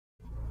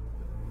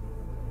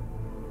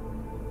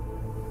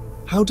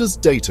How does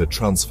data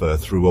transfer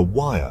through a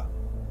wire?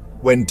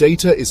 When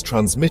data is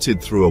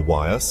transmitted through a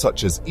wire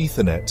such as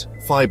Ethernet,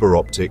 fiber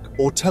optic,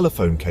 or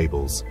telephone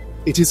cables,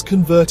 it is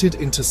converted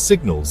into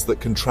signals that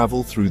can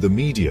travel through the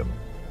medium.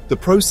 The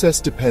process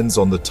depends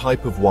on the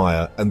type of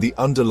wire and the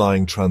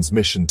underlying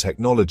transmission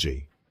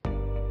technology.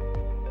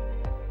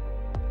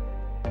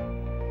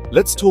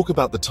 Let's talk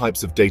about the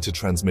types of data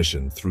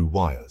transmission through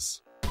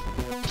wires.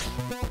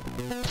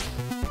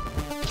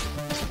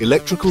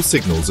 Electrical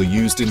signals are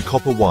used in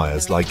copper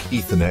wires like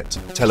Ethernet,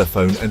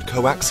 telephone, and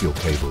coaxial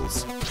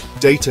cables.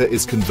 Data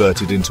is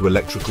converted into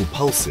electrical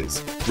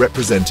pulses,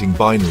 representing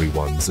binary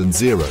ones and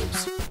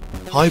zeros.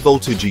 High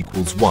voltage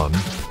equals 1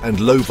 and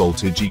low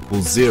voltage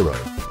equals 0.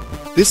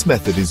 This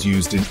method is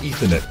used in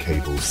Ethernet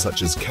cables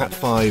such as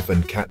Cat5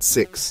 and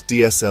Cat6,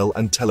 DSL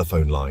and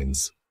telephone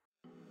lines.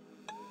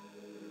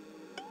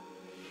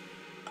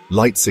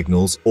 Light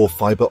signals or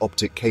fiber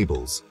optic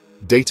cables.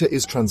 Data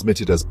is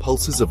transmitted as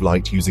pulses of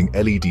light using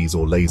LEDs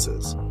or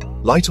lasers.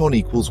 Light on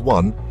equals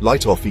 1,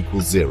 light off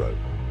equals 0.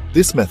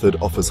 This method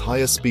offers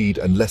higher speed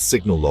and less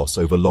signal loss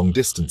over long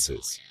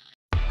distances.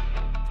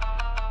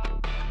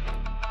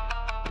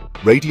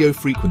 Radio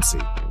frequency,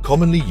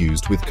 commonly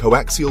used with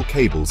coaxial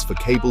cables for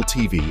cable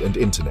TV and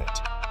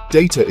internet.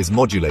 Data is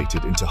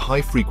modulated into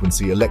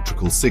high-frequency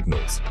electrical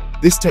signals.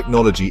 This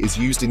technology is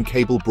used in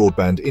cable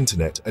broadband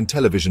internet and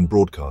television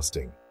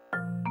broadcasting.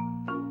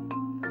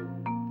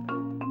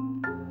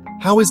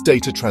 How is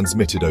data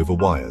transmitted over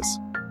wires?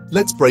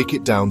 Let's break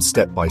it down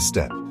step by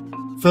step.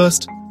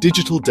 First,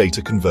 digital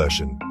data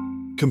conversion.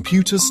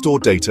 Computers store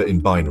data in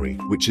binary,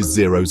 which is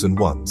zeros and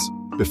ones.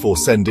 Before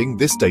sending,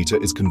 this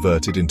data is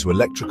converted into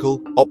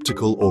electrical,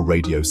 optical, or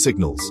radio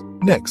signals.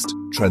 Next,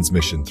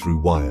 transmission through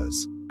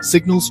wires.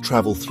 Signals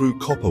travel through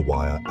copper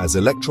wire as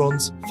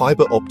electrons,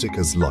 fiber optic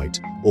as light,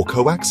 or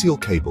coaxial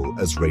cable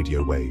as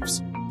radio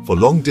waves. For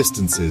long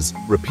distances,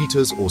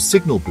 repeaters or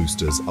signal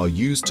boosters are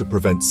used to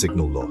prevent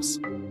signal loss.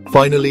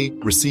 Finally,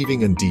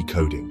 receiving and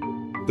decoding.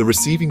 The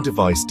receiving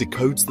device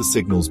decodes the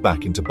signals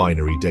back into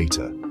binary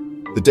data.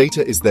 The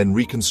data is then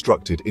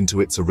reconstructed into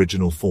its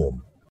original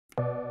form.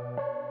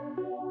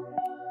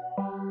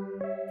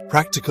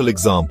 Practical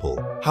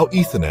example: how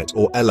Ethernet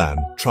or LAN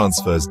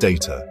transfers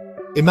data.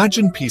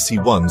 Imagine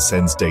PC1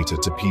 sends data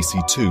to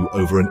PC2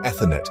 over an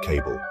Ethernet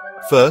cable.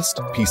 First,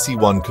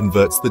 PC1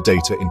 converts the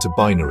data into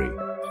binary.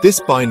 This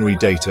binary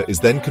data is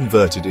then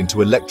converted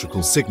into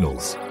electrical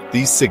signals.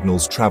 These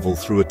signals travel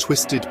through a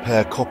twisted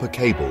pair copper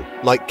cable,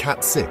 like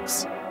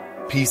Cat6.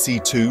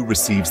 PC2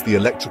 receives the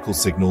electrical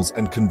signals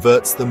and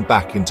converts them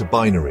back into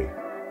binary.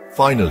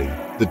 Finally,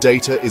 the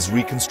data is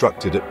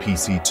reconstructed at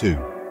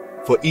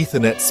PC2. For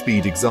Ethernet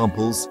speed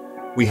examples,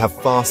 we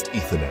have fast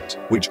Ethernet,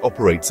 which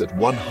operates at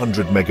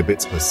 100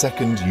 megabits per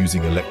second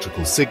using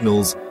electrical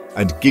signals,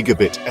 and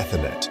gigabit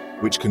Ethernet,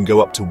 which can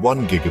go up to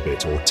 1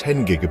 gigabit or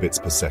 10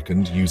 gigabits per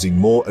second using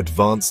more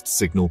advanced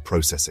signal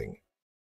processing.